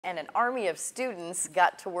And an army of students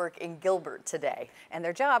got to work in Gilbert today, and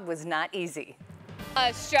their job was not easy.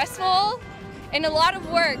 Stressful and a lot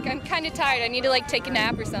of work. I'm kind of tired. I need to take a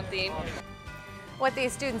nap or something. What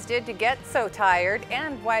these students did to get so tired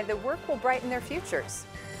and why the work will brighten their futures.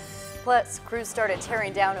 Plus, crews started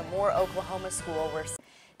tearing down a Moore, Oklahoma school where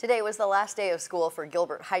today was the last day of school for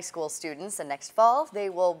Gilbert High School students, and next fall they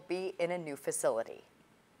will be in a new facility.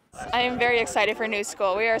 I am very excited for a new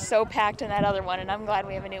school. We are so packed in that other one, and I'm glad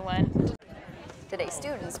we have a new one. Today,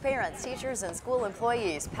 students, parents, teachers, and school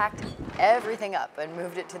employees packed everything up and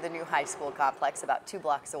moved it to the new high school complex about 2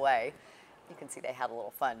 blocks away. You can see they had a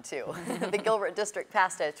little fun, too. The Gilbert District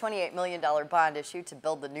passed a $28 million bond issue to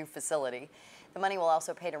build the new facility. The money will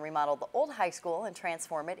also pay to remodel the old high school and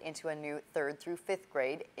transform it into a new 3rd through 5th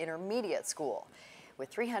grade intermediate school. With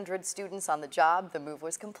 300 students on the job, the move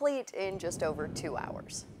was complete in just over 2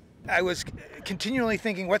 hours. I was continually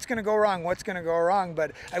thinking, what's going to go wrong? What's going to go wrong?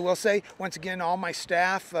 But I will say, once again, all my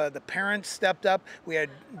staff, the parents stepped up. We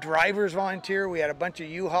had drivers volunteer. We had a bunch of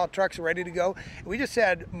U-Haul trucks ready to go. We just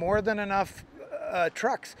had more than enough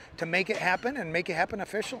trucks to make it happen and make it happen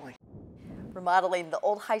efficiently. Remodeling the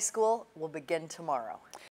old high school will begin tomorrow.